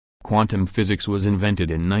Quantum physics was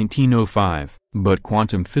invented in 1905, but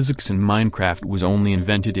quantum physics in Minecraft was only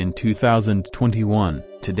invented in 2021.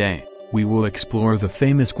 Today, we will explore the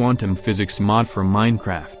famous quantum physics mod for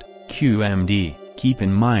Minecraft, QMD. Keep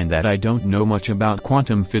in mind that I don't know much about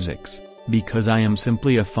quantum physics, because I am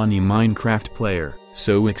simply a funny Minecraft player,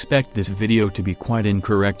 so expect this video to be quite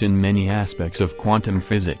incorrect in many aspects of quantum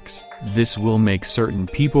physics. This will make certain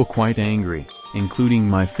people quite angry, including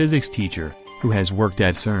my physics teacher, who has worked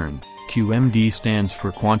at CERN. QMD stands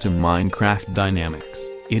for Quantum Minecraft Dynamics.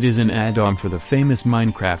 It is an add-on for the famous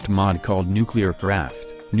Minecraft mod called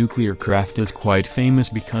NuclearCraft. NuclearCraft is quite famous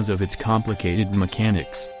because of its complicated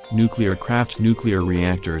mechanics. NuclearCraft's nuclear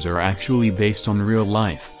reactors are actually based on real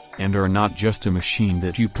life, and are not just a machine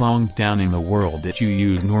that you plonk down in the world that you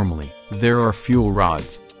use normally. There are fuel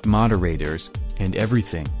rods, moderators, and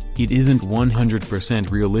everything. It isn't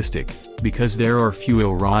 100% realistic, because there are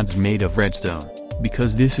fuel rods made of redstone,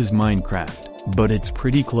 because this is Minecraft, but it's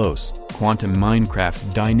pretty close. Quantum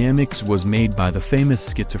Minecraft Dynamics was made by the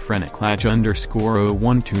famous schizophrenic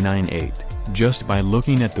Latch_01298. Just by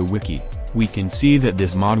looking at the wiki, we can see that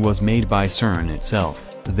this mod was made by CERN itself.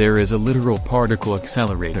 There is a literal particle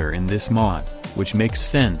accelerator in this mod, which makes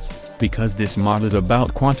sense, because this mod is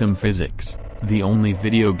about quantum physics. The only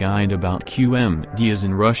video guide about QMD is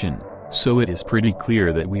in Russian, so it is pretty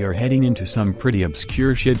clear that we are heading into some pretty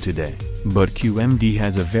obscure shit today. But QMD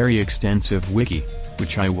has a very extensive wiki,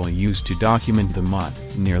 which I will use to document the mod.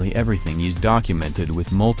 Nearly everything is documented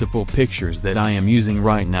with multiple pictures that I am using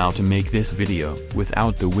right now to make this video.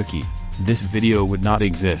 Without the wiki, this video would not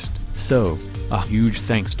exist, so, a huge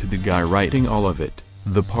thanks to the guy writing all of it.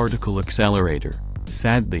 The particle accelerator,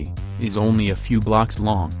 sadly, is only a few blocks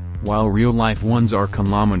long, while real-life ones are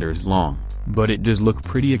kilometers long, but it does look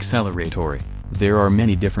pretty acceleratory. There are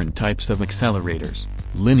many different types of accelerators: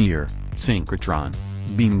 linear, synchrotron,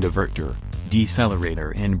 beam diverter,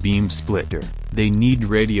 decelerator and beam splitter. They need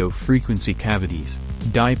radio frequency cavities,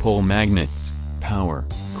 dipole magnets, power,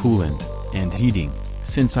 coolant, and heating.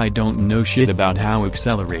 Since I don't know shit about how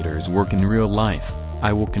accelerators work in real life,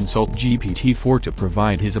 I will consult GPT-4 to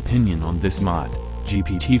provide his opinion on this mod.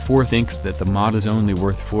 GPT-4 thinks that the mod is only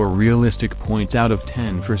worth 4 realistic points out of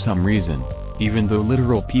 10 for some reason, even though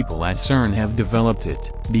literal people at CERN have developed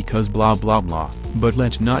it, because blah blah blah. But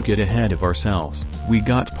let's not get ahead of ourselves. We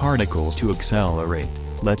got particles to accelerate.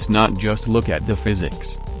 Let's not just look at the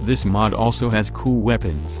physics. This mod also has cool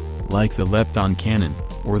weapons, like the lepton cannon,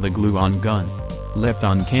 or the gluon gun.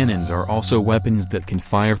 Lepton cannons are also weapons that can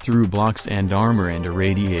fire through blocks and armor and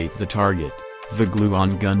irradiate the target. The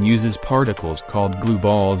gluon gun uses particles called glue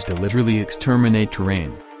balls to literally exterminate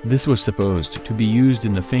terrain. This was supposed to be used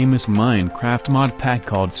in the famous Minecraft mod pack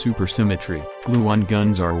called Supersymmetry. Gluon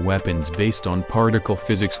guns are weapons based on particle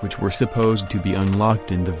physics which were supposed to be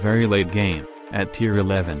unlocked in the very late game, at tier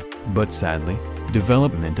 11, but sadly,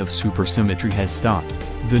 development of supersymmetry has stopped.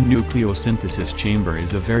 The nucleosynthesis chamber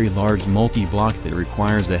is a very large multi-block that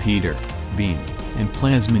requires a heater, beam, and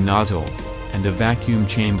plasma nozzles, and a vacuum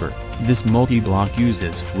chamber. This multi-block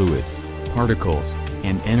uses fluids, particles,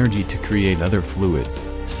 and energy to create other fluids.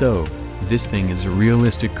 So, this thing is a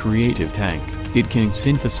realistic creative tank. It can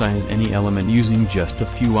synthesize any element using just a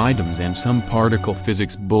few items and some particle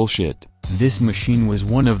physics bullshit. This machine was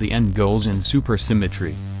one of the end goals in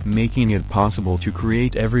supersymmetry, making it possible to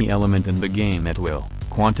create every element in the game at will.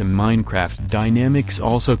 Quantum Minecraft Dynamics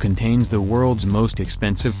also contains the world's most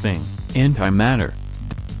expensive thing, antimatter.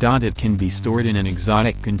 It can be stored in an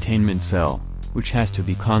exotic containment cell, which has to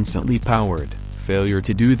be constantly powered. Failure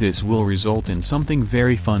to do this will result in something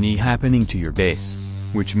very funny happening to your base,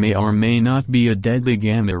 which may or may not be a deadly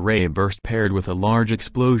gamma ray burst paired with a large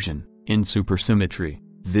explosion. In supersymmetry,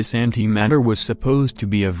 this antimatter was supposed to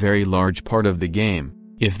be a very large part of the game.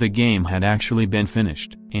 If the game had actually been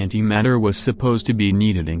finished, antimatter was supposed to be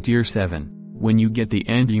needed in tier 7. When you get the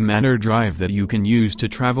antimatter drive that you can use to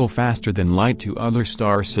travel faster than light to other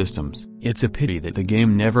star systems. It's a pity that the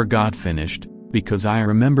game never got finished, because I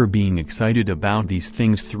remember being excited about these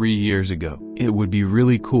things 3 years ago. It would be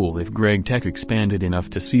really cool if GregTech expanded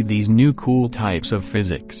enough to see these new cool types of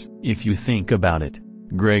physics. If you think about it,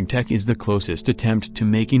 GregTech is the closest attempt to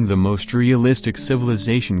making the most realistic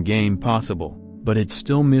Civilization game possible, but it's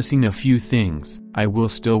still missing a few things. I will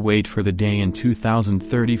still wait for the day in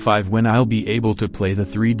 2035 when I'll be able to play the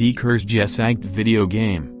 3D Cursed Gesact video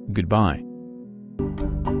game. Goodbye.